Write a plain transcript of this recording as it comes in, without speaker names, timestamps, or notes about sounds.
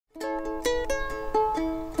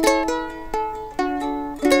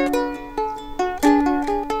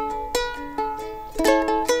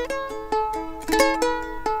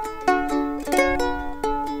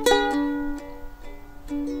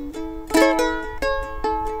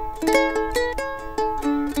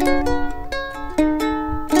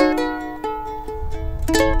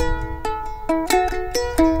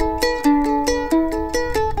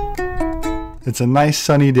It's a nice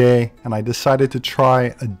sunny day, and I decided to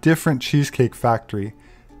try a different cheesecake factory,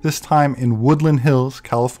 this time in Woodland Hills,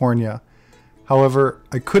 California. However,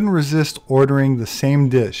 I couldn't resist ordering the same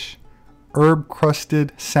dish,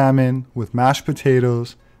 herb-crusted salmon with mashed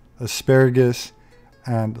potatoes, asparagus,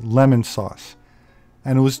 and lemon sauce.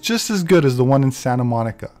 And it was just as good as the one in Santa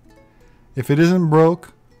Monica. If it isn't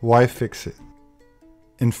broke, why fix it?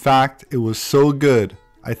 In fact, it was so good,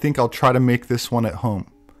 I think I'll try to make this one at home.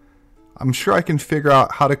 I'm sure I can figure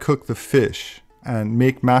out how to cook the fish and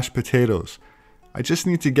make mashed potatoes. I just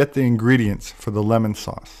need to get the ingredients for the lemon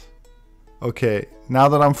sauce. Okay, now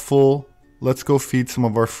that I'm full, let's go feed some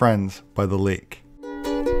of our friends by the lake.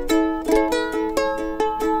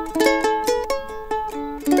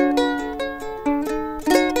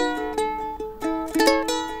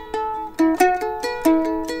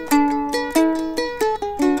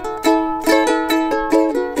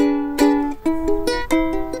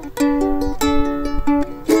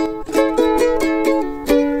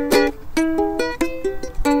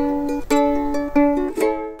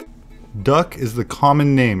 Duck is the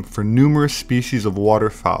common name for numerous species of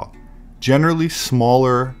waterfowl, generally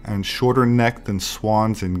smaller and shorter necked than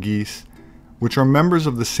swans and geese, which are members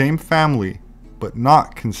of the same family but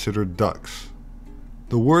not considered ducks.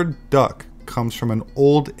 The word duck comes from an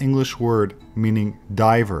Old English word meaning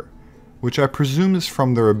diver, which I presume is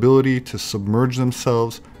from their ability to submerge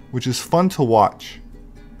themselves, which is fun to watch.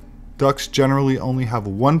 Ducks generally only have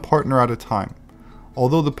one partner at a time,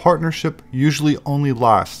 although the partnership usually only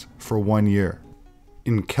lasts for 1 year.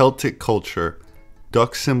 In Celtic culture,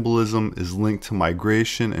 duck symbolism is linked to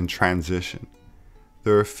migration and transition.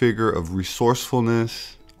 They're a figure of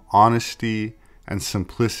resourcefulness, honesty, and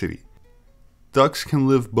simplicity. Ducks can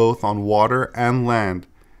live both on water and land,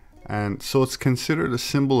 and so it's considered a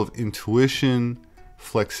symbol of intuition,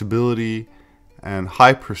 flexibility, and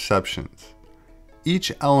high perceptions.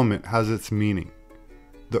 Each element has its meaning.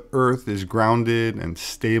 The earth is grounded and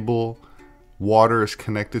stable, water is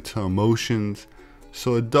connected to emotions,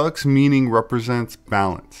 so a duck's meaning represents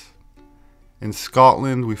balance. In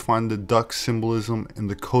Scotland, we find the duck symbolism in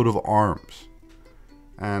the coat of arms.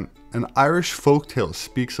 And an Irish folktale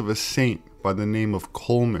speaks of a saint by the name of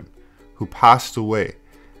Coleman who passed away,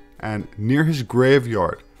 and near his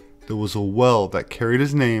graveyard there was a well that carried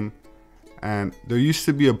his name, and there used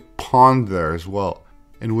to be a pond there as well,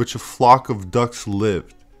 in which a flock of ducks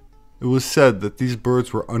lived. It was said that these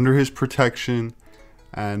birds were under his protection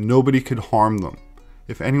and nobody could harm them.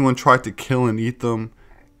 If anyone tried to kill and eat them,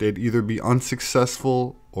 they'd either be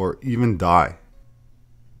unsuccessful or even die.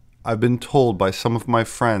 I've been told by some of my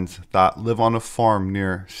friends that live on a farm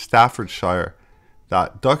near Staffordshire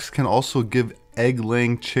that ducks can also give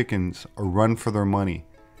egg-laying chickens a run for their money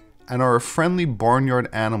and are a friendly barnyard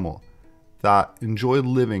animal that enjoy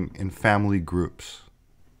living in family groups.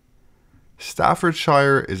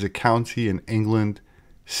 Staffordshire is a county in England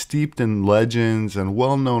steeped in legends and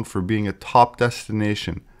well known for being a top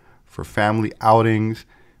destination for family outings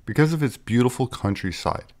because of its beautiful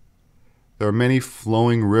countryside. There are many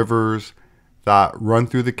flowing rivers that run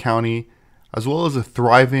through the county, as well as a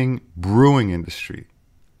thriving brewing industry.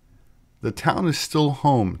 The town is still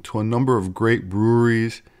home to a number of great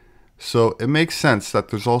breweries, so it makes sense that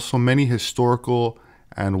there's also many historical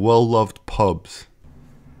and well-loved pubs.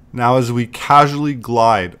 Now, as we casually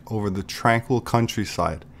glide over the tranquil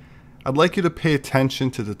countryside, I'd like you to pay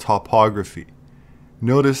attention to the topography.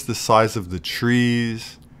 Notice the size of the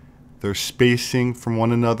trees, their spacing from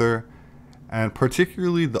one another, and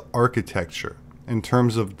particularly the architecture in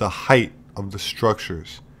terms of the height of the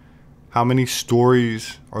structures. How many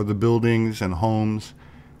stories are the buildings and homes,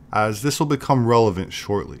 as this will become relevant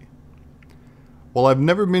shortly. While I've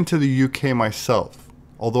never been to the UK myself,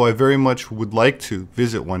 although I very much would like to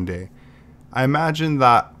visit one day, I imagine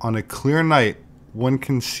that on a clear night one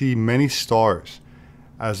can see many stars,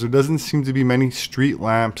 as there doesn't seem to be many street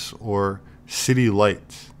lamps or city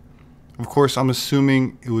lights. Of course, I'm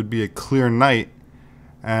assuming it would be a clear night,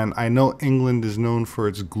 and I know England is known for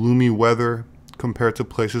its gloomy weather compared to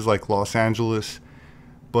places like Los Angeles,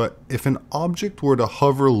 but if an object were to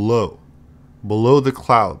hover low, below the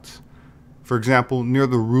clouds, for example, near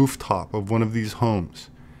the rooftop of one of these homes,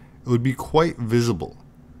 it would be quite visible.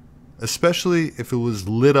 especially if it was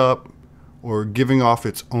lit up or giving off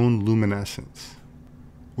its own luminescence.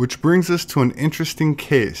 Which brings us to an interesting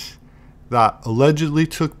case that allegedly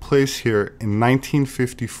took place here in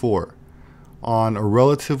 1954 on a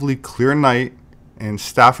relatively clear night in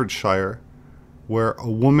Staffordshire, where a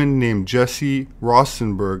woman named Jessie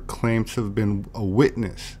Rosenberg claimed to have been a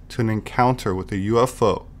witness to an encounter with a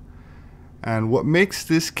UFO. And what makes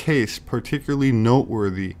this case particularly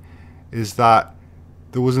noteworthy is that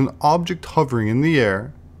there was an object hovering in the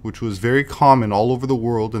air, which was very common all over the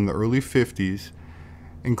world in the early 50s,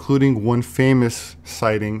 including one famous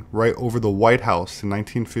sighting right over the White House in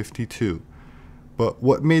 1952. But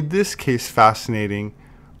what made this case fascinating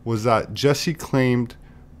was that Jessie claimed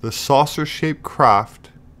the saucer-shaped craft,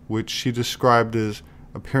 which she described as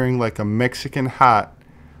appearing like a Mexican hat,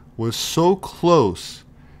 was so close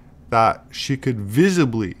that she could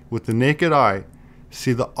visibly, with the naked eye,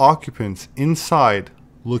 see the occupants inside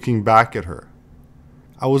looking back at her.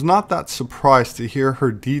 I was not that surprised to hear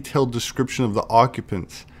her detailed description of the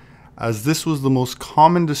occupants, as this was the most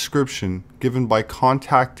common description given by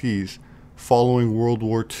contactees following World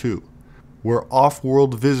War II, where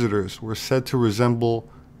off-world visitors were said to resemble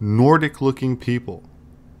Nordic-looking people.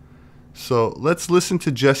 So let's listen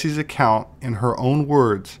to Jessie's account in her own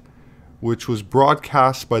words, which was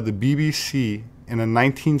broadcast by the BBC in a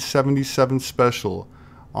 1977 special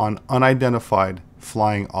on unidentified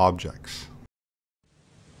flying objects.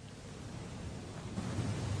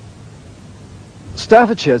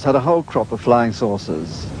 Staffordshire's had a whole crop of flying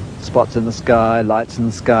saucers. Spots in the sky, lights in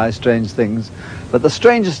the sky, strange things. But the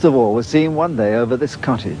strangest of all was seen one day over this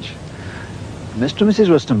cottage. Mr. and Mrs.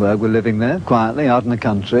 Rustenberg were living there, quietly, out in the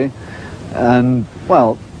country. And,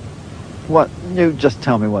 well, you just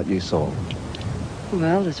tell me what you saw.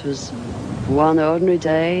 Well, it was one ordinary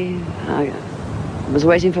day. I was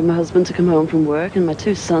waiting for my husband to come home from work, and my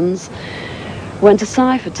two sons went to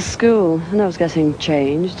Sepehr to school, and I was getting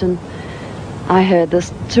changed, and I heard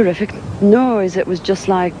this terrific noise. It was just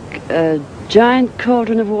like a giant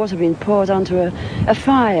cauldron of water being poured onto a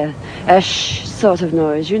fire, a shh sort of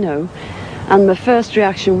noise, you know. And my first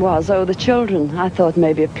reaction was, oh, the children. I thought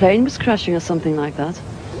maybe a plane was crashing or something like that.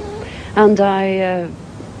 And I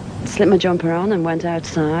slipped my jumper on and went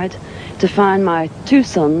outside to find my two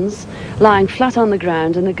sons lying flat on the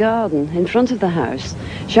ground in the garden in front of the house,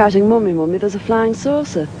 shouting, "Mummy, Mummy, there's a flying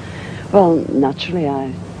saucer." Well, naturally,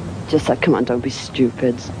 I just said, "Come on, don't be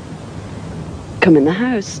stupid. Come in the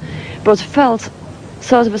house." But felt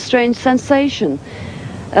sort of a strange sensation.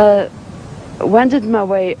 Wended my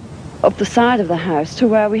way up the side of the house to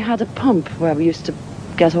where we had a pump where we used to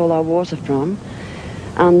get all our water from,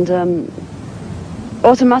 and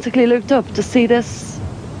automatically looked up to see this,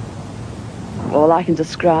 all I can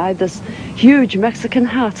describe, this huge Mexican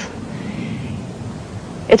hat.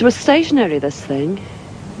 It was stationary, this thing,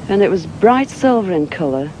 and it was bright silver in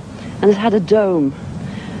colour, and it had a dome.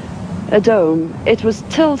 It was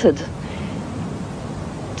tilted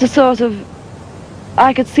to sort of,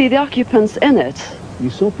 I could see the occupants in it. You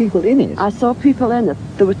saw people in it? I saw people in it.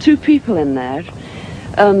 There were two people in there.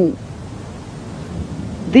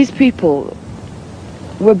 These people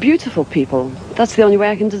were beautiful people. That's the only way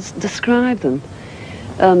I can describe them.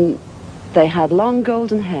 They had long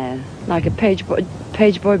golden hair, like a page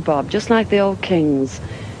boy bob, just like the old kings.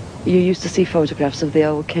 You used to see photographs of the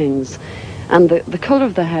old kings. And the colour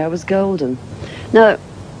of the hair was golden. Now,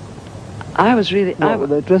 I was really... What were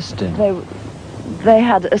they dressed in? They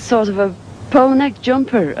had a sort of a polo neck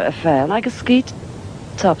jumper affair, like a ski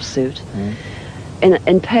top suit,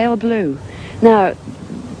 in pale blue. Now,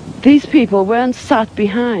 these people weren't sat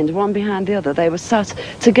one behind the other. They were sat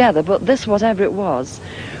together, but this, whatever it was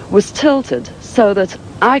tilted so that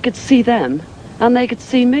I could see them and they could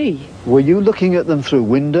see me. Were you looking at them through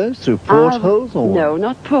windows, through portholes, or what? No,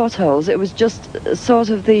 not portholes. It was just sort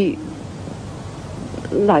of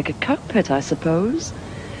like a cockpit, I suppose,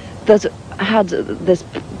 that had this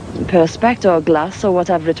perspex or glass or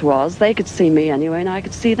whatever it was. They could see me anyway, and I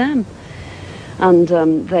could see them. And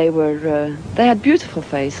they had beautiful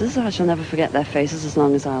faces. I shall never forget their faces as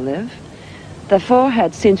long as I live. Their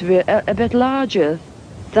foreheads seemed to be a bit larger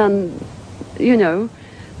than, you know,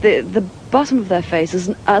 the bottom of their faces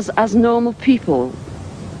as normal people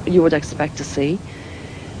you would expect to see.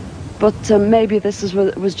 But maybe this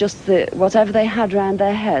was just whatever they had round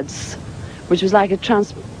their heads, which was like a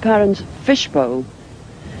transparent fishbowl.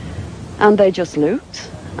 And they just looked,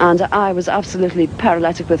 and I was absolutely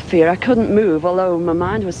paralytic with fear. I couldn't move, although my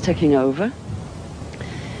mind was ticking over.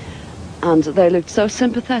 And they looked so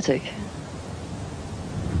sympathetic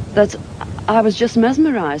that I was just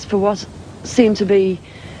mesmerized for what seemed to be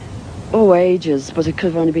ages, but it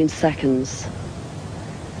could have only been seconds.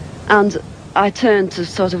 And I turned to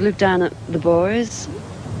sort of look down at the boys,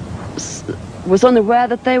 was unaware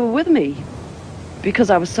that they were with me because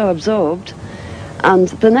I was so absorbed. And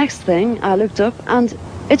the next thing, I looked up and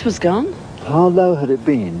it was gone. How low had it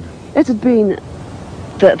been? It had been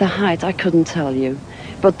the height, I couldn't tell you.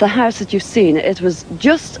 But the house that you've seen, it was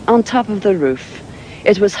just on top of the roof.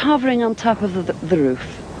 It was hovering on top of the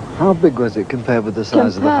roof. How big was it compared with the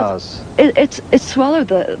size of the house? It swallowed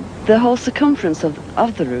the whole circumference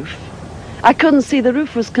of the roof. I couldn't see, the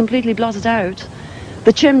roof was completely blotted out.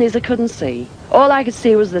 The chimneys I couldn't see. All I could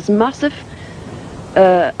see was this massive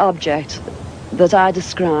object that I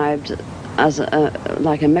described as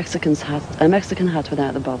like a Mexican hat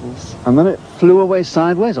without the bubbles. And then it flew away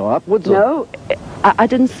sideways or upwards? No, I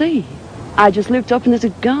didn't see. I just looked up and it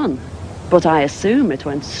had gone. But I assume it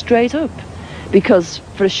went straight up, because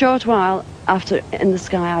for a short while after in the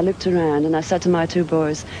sky I looked around and I said to my two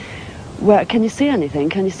boys, "Where can you see anything?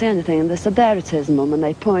 Can you see anything?" And they said, "There it is, Mum," and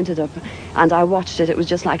they pointed up, and I watched it. It was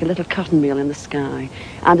just like a little cotton reel in the sky,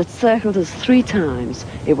 and it circled us 3 times.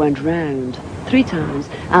 It went round 3 times,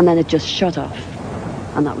 and then it just shut off,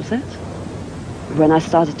 and that was it. When I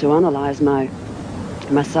started to analyse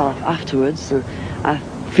myself afterwards, I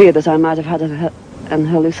feared that I might have had an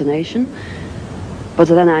hallucination, but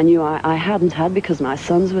then I knew I hadn't had, because my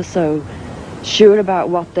sons were so sure about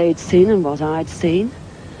what they'd seen and what I'd seen.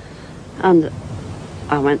 And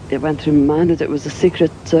it went through my mind that it was a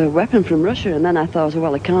secret weapon from Russia, and then I thought,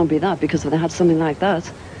 well, it can't be that, because if they had something like that,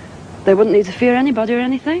 they wouldn't need to fear anybody or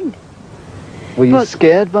anything. Were you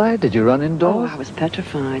scared by it? Did you run Oh, indoors? I was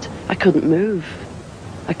petrified. I couldn't move.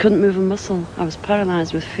 I couldn't move a muscle. I was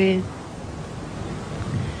paralyzed with fear.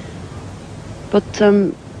 But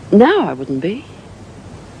now I wouldn't be.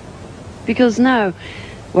 Because now,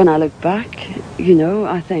 when I look back, you know,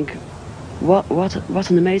 I think, what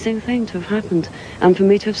an amazing thing to have happened, and for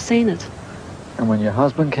me to have seen it. And when your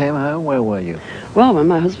husband came home, where were you? Well, when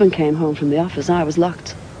my husband came home from the office, I was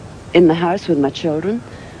locked in the house with my children,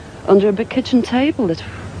 under a big kitchen table that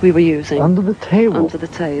we were using. Under the table? Under the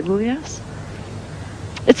table, yes.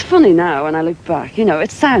 It's funny now when I look back, you know,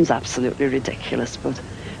 it sounds absolutely ridiculous, but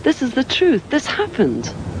this is the truth. This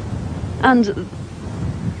happened. And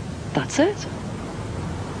that's it.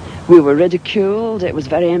 We were ridiculed. It was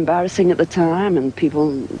very embarrassing at the time, and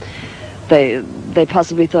people, they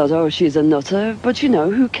possibly thought, oh, she's a nutter. But, you know,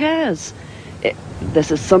 who cares?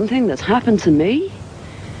 This is something that happened to me,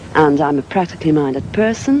 and I'm a practically minded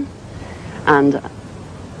person, and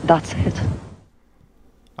that's it.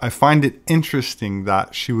 I find it interesting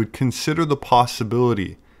that she would consider the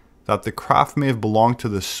possibility that the craft may have belonged to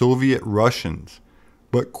the Soviet Russians,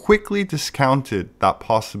 but quickly discounted that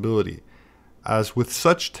possibility, as with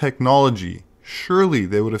such technology, surely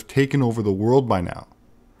they would have taken over the world by now.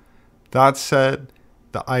 That said,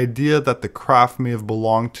 the idea that the craft may have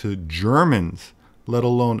belonged to Germans, let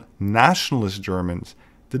alone nationalist Germans,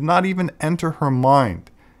 did not even enter her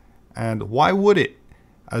mind. And why would it,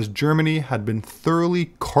 as Germany had been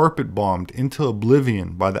thoroughly carpet-bombed into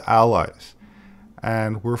oblivion by the Allies,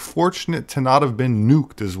 and were fortunate to not have been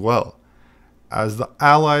nuked as well, as the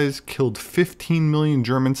Allies killed 15 million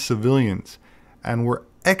German civilians and were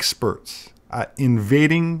experts at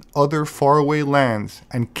invading other faraway lands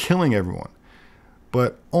and killing everyone.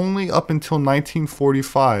 But only up until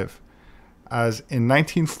 1945, as in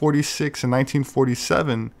 1946 and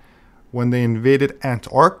 1947, when they invaded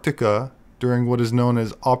Antarctica during what is known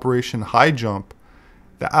as Operation Highjump,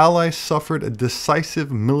 the Allies suffered a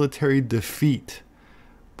decisive military defeat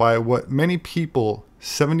by what many people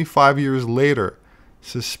 75 years later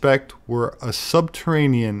suspect were a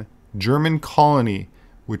subterranean German colony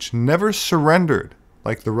which never surrendered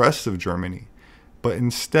like the rest of Germany, but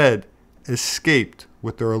instead escaped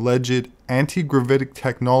with their alleged anti-gravitic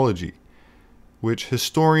technology, which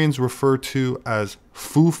historians refer to as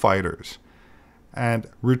Foo Fighters, and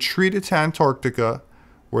retreated to Antarctica,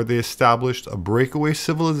 where they established a breakaway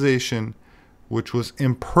civilization which was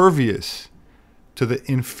impervious to the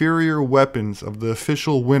inferior weapons of the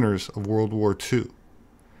official winners of World War II.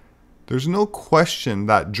 There's no question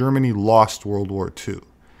that Germany lost World War II,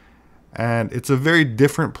 and it's a very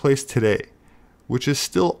different place today, which is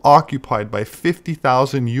still occupied by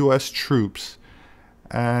 50,000 US troops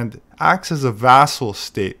and acts as a vassal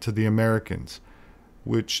state to the Americans,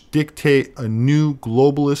 which dictate a new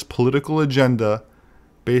globalist political agenda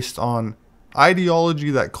based on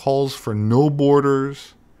ideology that calls for no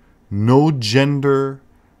borders, no gender,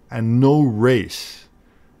 and no race.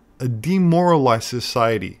 A demoralized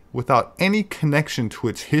society without any connection to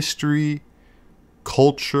its history,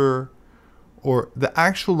 culture, or the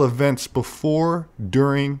actual events before,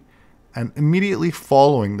 during, and immediately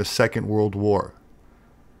following the Second World War.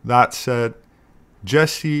 That said,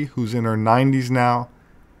 Jessie, who's in her 90s now,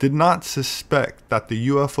 did not suspect that the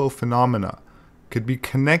UFO phenomena could be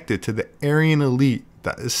connected to the Aryan elite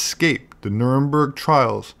that escaped the Nuremberg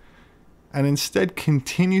trials and instead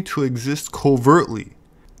continue to exist covertly,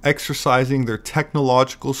 exercising their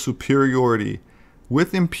technological superiority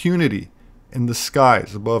with impunity in the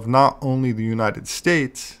skies above not only the United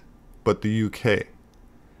States, but the UK.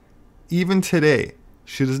 Even today,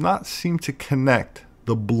 she does not seem to connect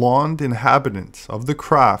the blonde inhabitants of the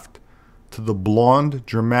craft to the blonde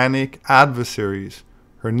Germanic adversaries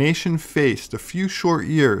her nation faced a few short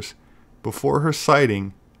years before her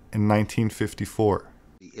sighting in 1954.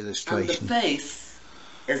 The illustration. And the face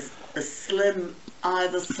is a slim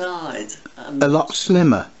either side. A lot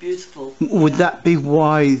slimmer. Beautiful. Would that be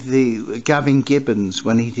why the Gavin Gibbons,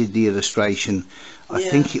 when he did the illustration, I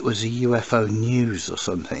think it was a UFO News or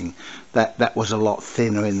something, that was a lot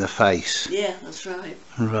thinner in the face? Yeah, that's right.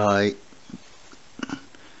 Right.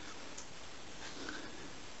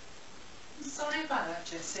 Sorry about that,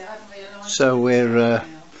 Jessie. I haven't realised. So we're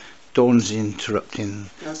Dawn's interrupting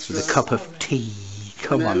That's with right. a cup of tea.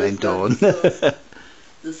 Come on then, Looked Dawn. back,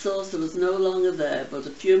 the saucer was no longer there, but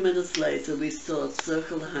a few minutes later we saw it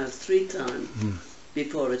circle the house 3 times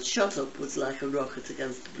before it shot upwards like a rocket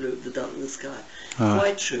against the blue of the darkening sky.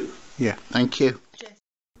 Quite true. Yeah, thank you.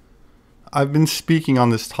 I've been speaking on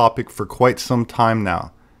this topic for quite some time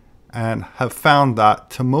now, and have found that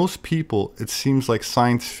to most people it seems like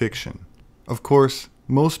science fiction. Of course,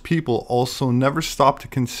 most people also never stop to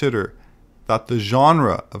consider that the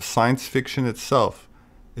genre of science fiction itself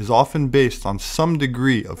is often based on some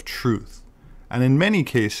degree of truth, and in many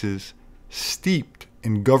cases steeped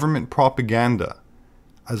in government propaganda,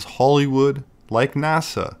 as Hollywood, like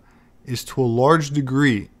NASA, is to a large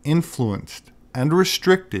degree influenced and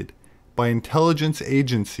restricted by intelligence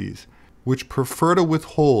agencies which prefer to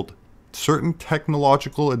withhold certain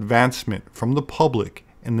technological advancement from the public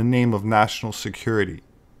in the name of national security.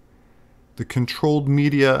 The controlled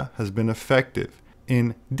media has been effective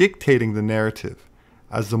in dictating the narrative,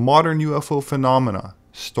 as the modern UFO phenomena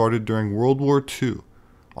started during World War II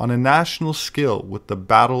on a national scale with the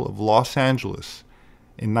Battle of Los Angeles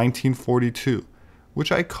in 1942,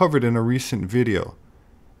 which I covered in a recent video,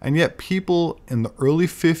 and yet people in the early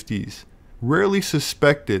 50s rarely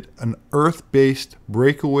suspected an Earth-based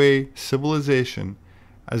breakaway civilization,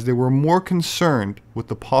 as they were more concerned with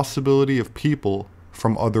the possibility of people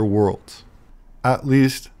from other worlds. At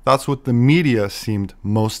least, that's what the media seemed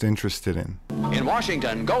most interested in. In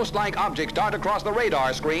Washington, ghost-like objects dart across the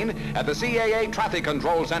radar screen at the CAA Traffic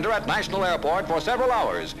Control Center at National Airport for several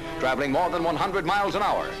hours, traveling more than 100 miles an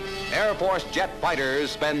hour. Air Force jet fighters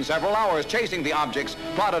spend several hours chasing the objects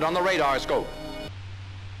plotted on the radar scope.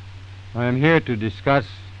 I am here to discuss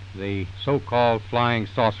the so-called flying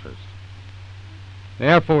saucers. The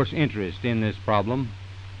Air Force interest in this problem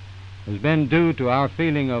has been due to our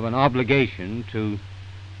feeling of an obligation to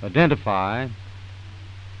identify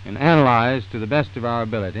and analyze to the best of our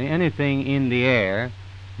ability anything in the air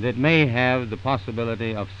that may have the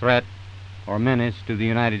possibility of threat or menace to the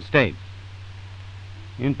United States.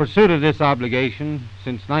 In pursuit of this obligation,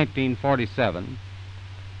 since 1947,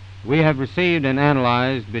 we have received and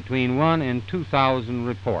analyzed between 1,000 and 2,000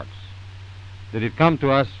 reports that have come to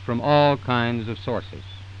us from all kinds of sources.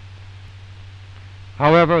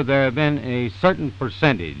 However, there have been a certain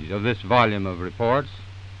percentage of this volume of reports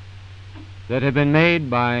that have been made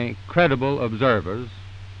by credible observers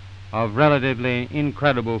of relatively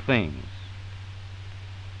incredible things.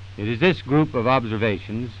 It is this group of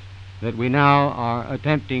observations that we now are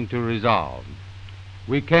attempting to resolve.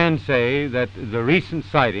 We can say that the recent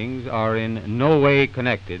sightings are in no way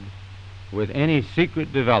connected with any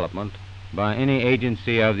secret development by any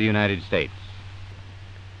agency of the United States.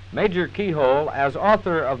 Major Keyhole, as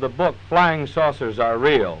author of the book Flying Saucers Are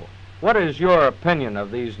Real, what is your opinion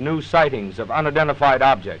of these new sightings of unidentified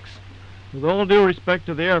objects? With all due respect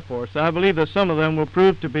to the Air Force, I believe that some of them will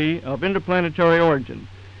prove to be of interplanetary origin.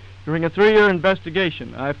 During a 3-year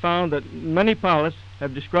investigation, I found that many pilots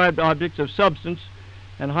have described objects of substance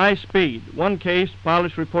and high speed. One case,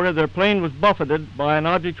 pilots reported their plane was buffeted by an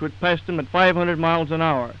object which passed them at 500 miles an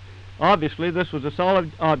hour. Obviously, this was a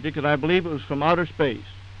solid object, and I believe it was from outer space.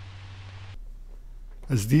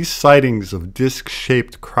 As these sightings of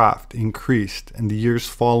disc-shaped craft increased in the years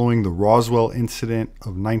following the Roswell incident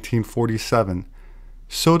of 1947,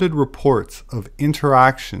 so did reports of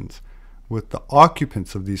interactions with the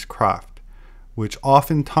occupants of these craft, which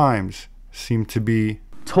oftentimes seemed to be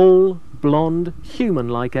tall, blonde,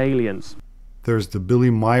 human-like aliens. There's the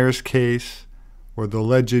Billy Myers case, where the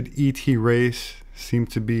alleged ET race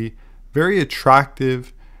seemed to be very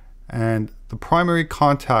attractive, and the primary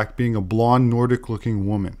contact being a blonde Nordic-looking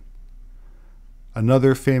woman.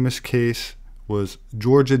 Another famous case was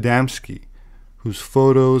George Adamski, whose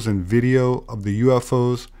photos and video of the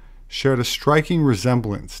UFOs shared a striking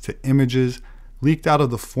resemblance to images leaked out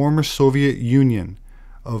of the former Soviet Union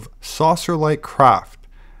of saucer-like craft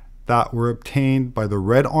that were obtained by the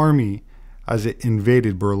Red Army as it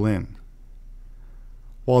invaded Berlin.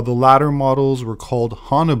 While the latter models were called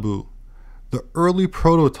Haunebu, the early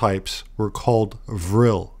prototypes were called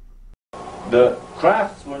Vril. The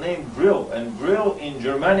crafts were named Vril, and Vril in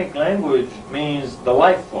Germanic language means the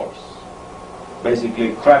life force.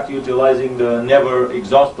 Basically, craft utilizing the never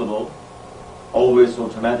exhaustible, always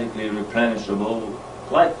automatically replenishable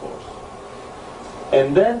life force.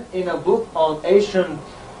 And then in a book on ancient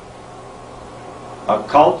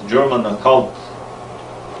occult, German occult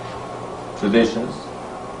traditions,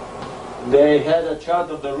 they had a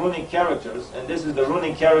chart of the runic characters, and this is the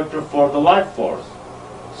runic character for the life force.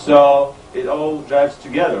 So it all drives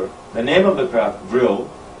together. The name of the craft, Vril,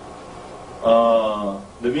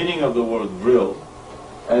 the meaning of the word Vril,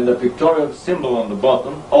 and the pictorial symbol on the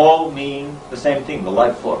bottom all mean the same thing, the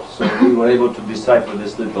life force. So we were able to decipher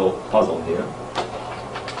this little puzzle here.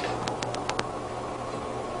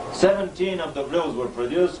 17 of the Vrils were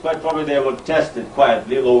produced. Quite probably they were tested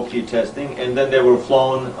quietly, low-key testing, and then they were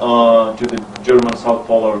flown to the German South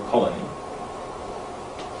Polar colony.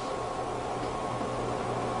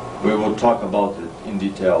 We will talk about it in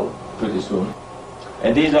detail pretty soon.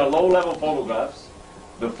 And these are low-level photographs,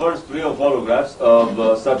 the first real photographs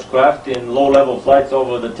of such craft in low-level flights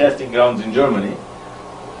over the testing grounds in Germany.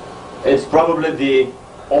 It's probably the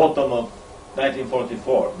autumn of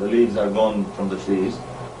 1944. The leaves are gone from the trees.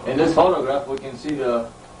 In this photograph, we can see the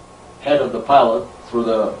head of the pilot through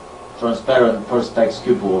the transparent perspex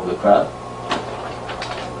cupola of the craft.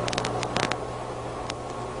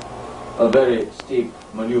 A very steep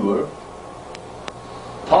maneuver.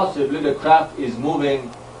 Possibly the craft is moving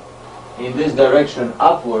in this direction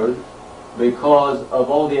upward because of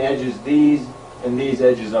all the edges. These and these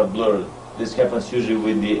edges are blurred. This happens usually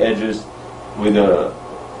with the edges, with the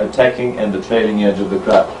attacking and the trailing edge of the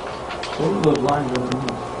craft. So those lines are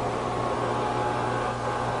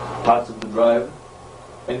parts of the drive.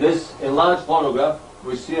 In this enlarged photograph,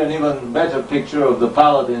 we see an even better picture of the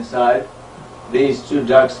pilot inside. These two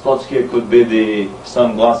dark spots here could be the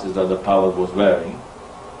sunglasses that the pilot was wearing.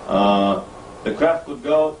 The craft could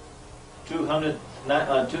go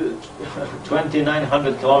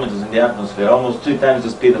 2,900 kilometers in the atmosphere, almost 2 times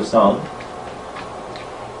the speed of sound.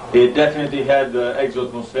 It definitely had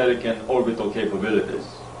exoatmospheric and orbital capabilities.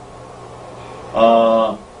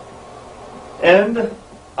 And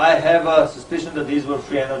I have a suspicion that these were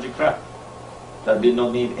free energy craft that did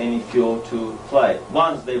not need any fuel to fly.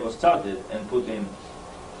 Once they were started and put in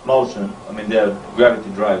motion, I mean their gravity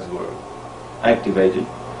drives were activated,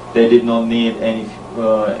 they did not need any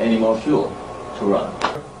more fuel to run.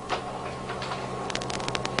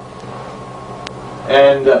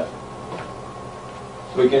 And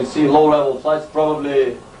we can see low-level flights,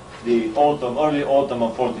 probably the autumn, early autumn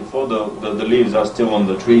of 44, the leaves are still on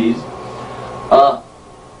the trees.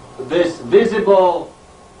 This visible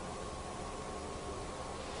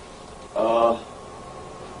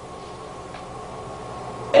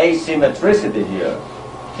asymmetricity here,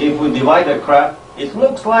 if we divide the craft, it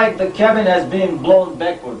looks like the cabin has been blown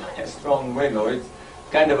backward by a strong wind, or it's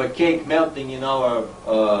kind of a cake melting in our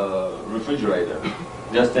refrigerator,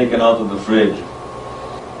 just taken out of the fridge.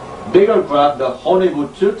 Bigger craft, the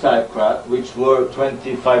Haunebu 2 type craft, which were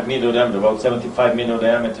 25 meter diameter, about 75 meter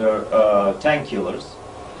diameter tank killers,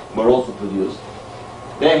 were also produced.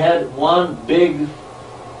 They had one big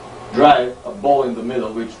drive, a ball in the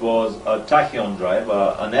middle, which was a tachyon drive,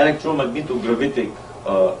 an electromagnetic-gravitic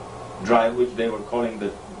drive, which they were calling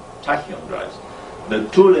the tachyon drives. The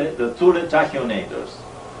Thule tachyonators.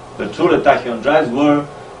 The Thule tachyon drives were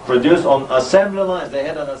produced on assembly lines. They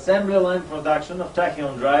had an assembly line production of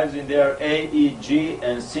tachyon drives in their AEG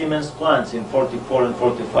and Siemens plants in 44 and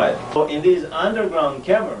 45. So in these underground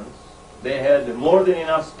caverns, they had more than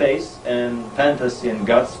enough space and fantasy and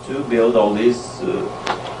guts to build all these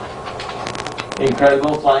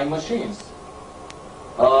incredible flying machines.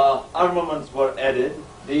 Armaments were added.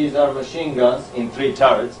 These are machine guns in 3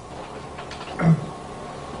 turrets.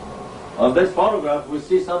 On this photograph, we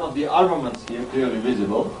see some of the armaments here clearly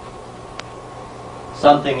visible.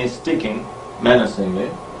 Something is sticking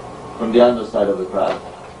menacingly from the underside of the craft.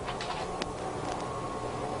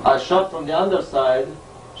 A shot from the underside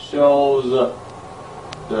shows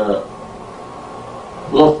the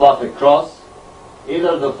Luftwaffe cross,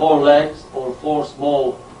 either the 4 legs or 4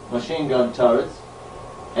 small machine gun turrets,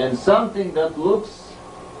 and something that looks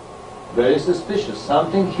very suspicious,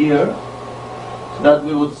 something here that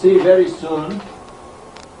we would see very soon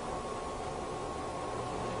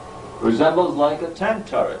resembles like a tank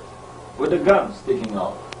turret with a gun sticking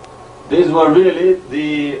out. These were really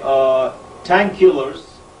the tank killers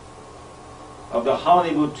of the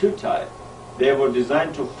Hollywood 2 type. They were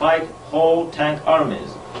designed to fight whole tank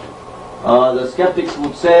armies. The skeptics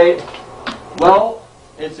would say, well,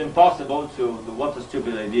 it's impossible to, what a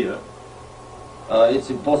stupid idea. It's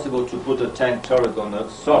impossible to put a tank turret on a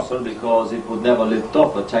saucer because it would never lift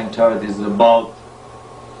off. A tank turret is about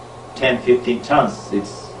 10-15 tons.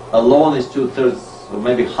 It's alone is 2/3 or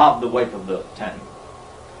maybe half the weight of the tank.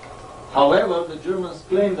 However, the Germans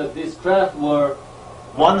claimed that these craft were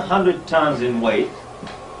 100 tons in weight,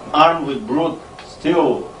 armed with brute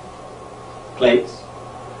steel plates.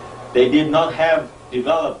 They did not have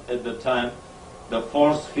developed at the time the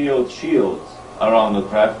force field shields around the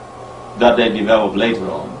craft that they developed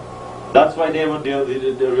later on. That's why they were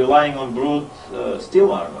relying on brute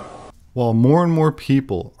steel armor. While more and more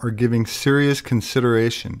people are giving serious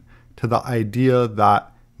consideration to the idea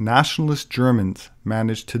that nationalist Germans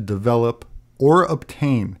managed to develop or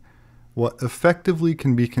obtain what effectively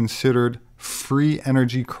can be considered free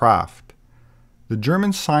energy craft, the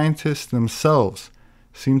German scientists themselves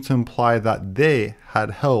seem to imply that they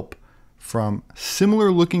had help from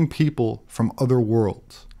similar looking people from other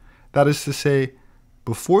worlds. That is to say,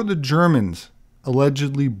 before the Germans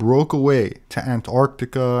allegedly broke away to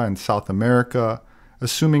Antarctica and South America,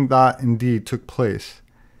 assuming that indeed took place,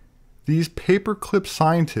 these paperclip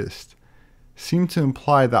scientists seem to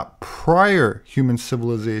imply that prior human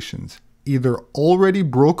civilizations either already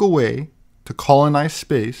broke away to colonize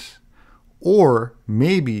space, or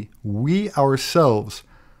maybe we ourselves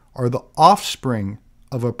are the offspring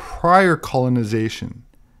of a prior colonization,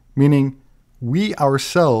 meaning we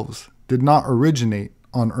ourselves did not originate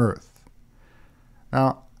on Earth.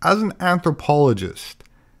 Now, as an anthropologist,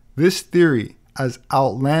 this theory, as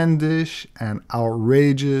outlandish and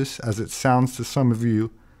outrageous as it sounds to some of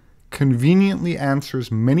you, conveniently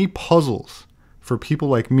answers many puzzles for people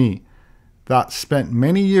like me that spent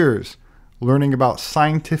many years learning about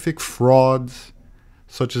scientific frauds,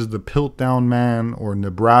 such as the Piltdown Man or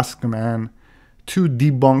Nebraska Man, 2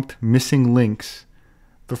 debunked missing links,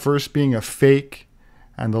 the first being a fake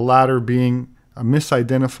and the latter being a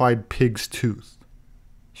misidentified pig's tooth.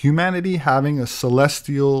 Humanity having a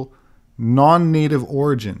celestial, non-native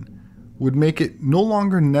origin would make it no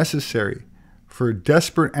longer necessary for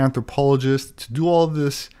desperate anthropologists to do all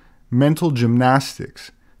this mental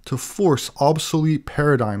gymnastics to force obsolete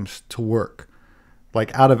paradigms to work,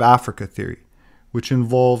 like out of Africa theory, which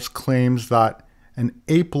involves claims that an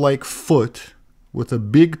ape-like foot with a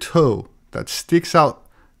big toe that sticks out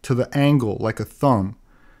to the angle like a thumb,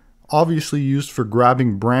 obviously used for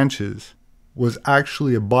grabbing branches, was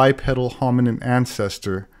actually a bipedal hominin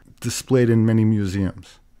ancestor displayed in many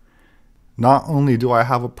museums. Not only do I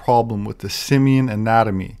have a problem with the simian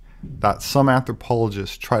anatomy that some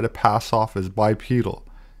anthropologists try to pass off as bipedal,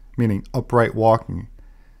 meaning upright walking,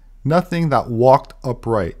 nothing that walked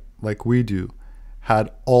upright like we do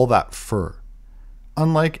had all that fur.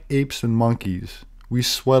 Unlike apes and monkeys, we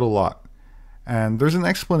sweat a lot, and there's an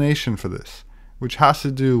explanation for this, which has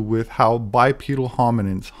to do with how bipedal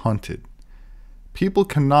hominins hunted. People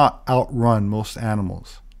cannot outrun most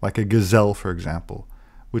animals, like a gazelle for example,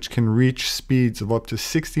 which can reach speeds of up to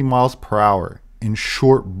 60 miles per hour in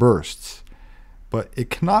short bursts, but it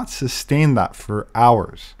cannot sustain that for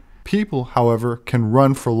hours. People, however, can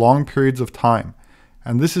run for long periods of time,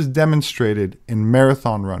 and this is demonstrated in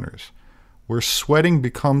marathon runners, where sweating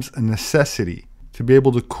becomes a necessity to be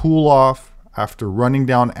able to cool off after running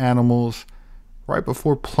down animals right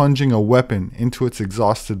before plunging a weapon into its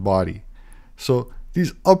exhausted body. So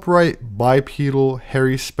these upright, bipedal,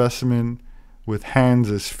 hairy specimen with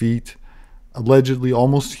hands as feet, allegedly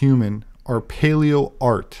almost human, are paleo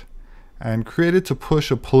art and created to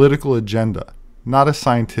push a political agenda, not a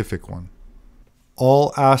scientific one.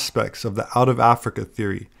 All aspects of the out of Africa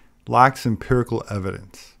theory lacks empirical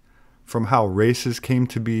evidence, from how races came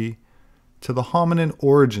to be, to the hominin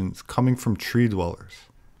origins coming from tree dwellers.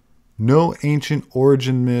 No ancient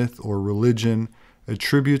origin myth or religion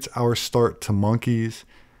attributes our start to monkeys.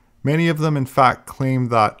 Many of them in fact claim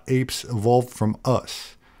that apes evolved from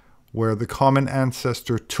us, where the common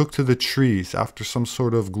ancestor took to the trees after some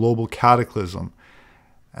sort of global cataclysm,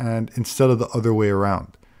 and instead of the other way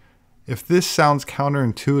around. If this sounds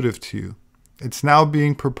counterintuitive to you, it's now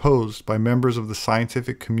being proposed by members of the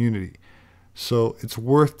scientific community so it's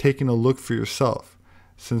worth taking a look for yourself,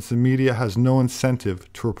 since the media has no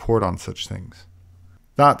incentive to report on such things.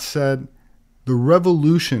 That said, the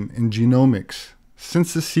revolution in genomics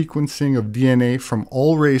since the sequencing of DNA from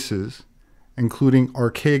all races, including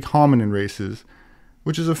archaic hominin races,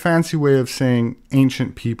 which is a fancy way of saying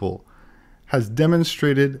ancient people, has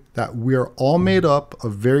demonstrated that we are all made up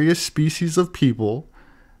of various species of people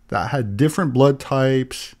that had different blood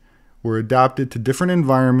types, were adapted to different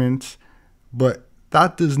environments, but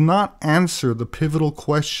that does not answer the pivotal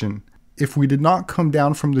question: if we did not come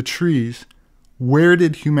down from the trees, where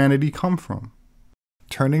did humanity come from?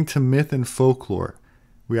 Turning to myth and folklore,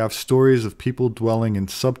 we have stories of people dwelling in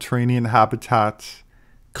subterranean habitats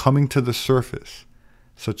coming to the surface,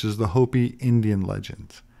 such as the Hopi Indian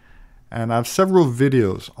legends. And I have several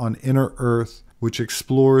videos on Inner Earth which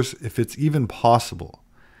explores if it's even possible.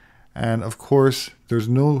 And of course, there's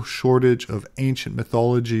no shortage of ancient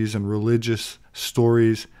mythologies and religious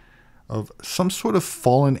stories of some sort of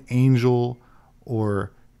fallen angel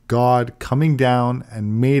or God coming down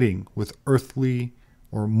and mating with earthly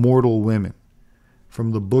or mortal women.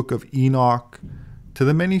 From the Book of Enoch to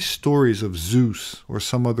the many stories of Zeus or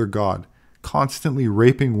some other god constantly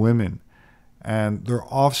raping women and their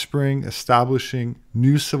offspring establishing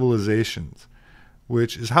new civilizations,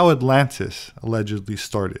 which is how Atlantis allegedly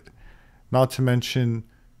started. Not to mention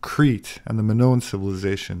Crete and the Minoan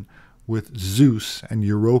civilization with Zeus and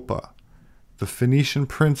Europa, the Phoenician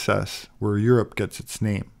princess where Europe gets its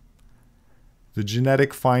name. The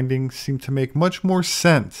genetic findings seem to make much more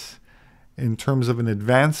sense in terms of an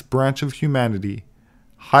advanced branch of humanity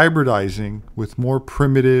hybridizing with more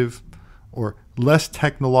primitive or less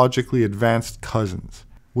technologically advanced cousins,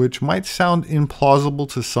 which might sound implausible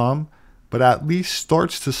to some, but at least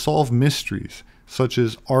starts to solve mysteries such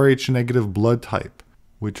as Rh-negative blood type,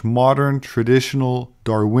 which modern traditional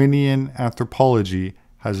Darwinian anthropology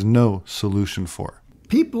has no solution for.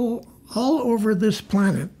 People all over this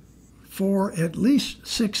planet for at least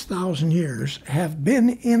 6,000 years have been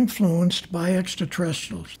influenced by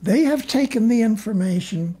extraterrestrials. They have taken the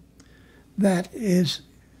information that is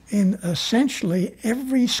in essentially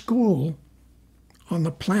every school on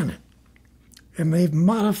the planet, and they've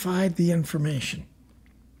modified the information.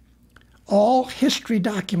 All history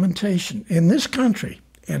documentation in this country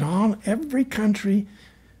and on every country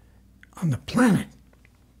on the planet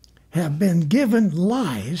have been given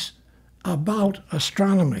lies about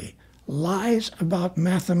astronomy, lies about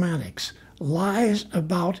mathematics, lies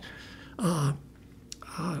about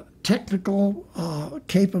technical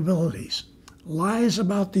capabilities, lies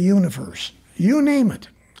about the universe, you name it,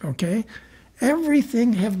 okay?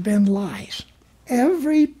 Everything have been lies.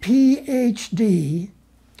 Every PhD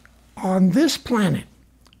on this planet,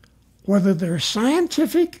 whether they're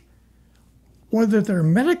scientific, whether they're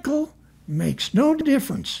medical, makes no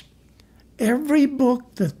difference. Every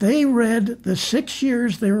book that they read the 6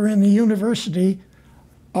 years they were in the university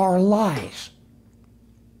are lies.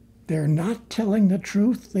 They're not telling the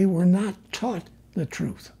truth. They were not taught the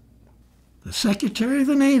truth. The Secretary of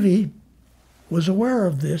the Navy was aware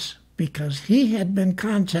of this because he had been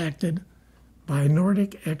contacted by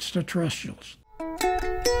Nordic extraterrestrials.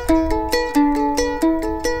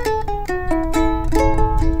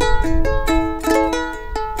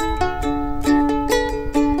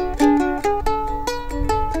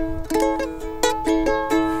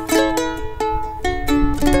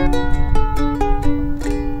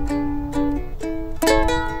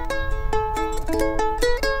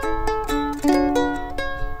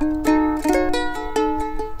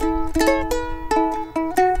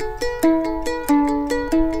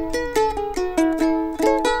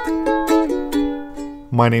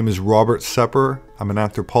 My name is Robert Sepehr. I'm an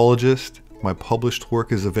anthropologist. My published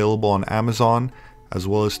work is available on Amazon as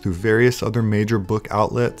well as through various other major book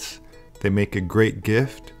outlets. They make a great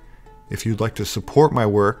gift. If you'd like to support my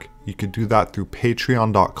work, you could do that through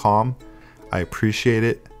patreon.com. I appreciate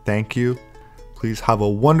it. Thank you. Please have a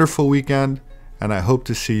wonderful weekend, and I hope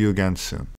to see you again soon.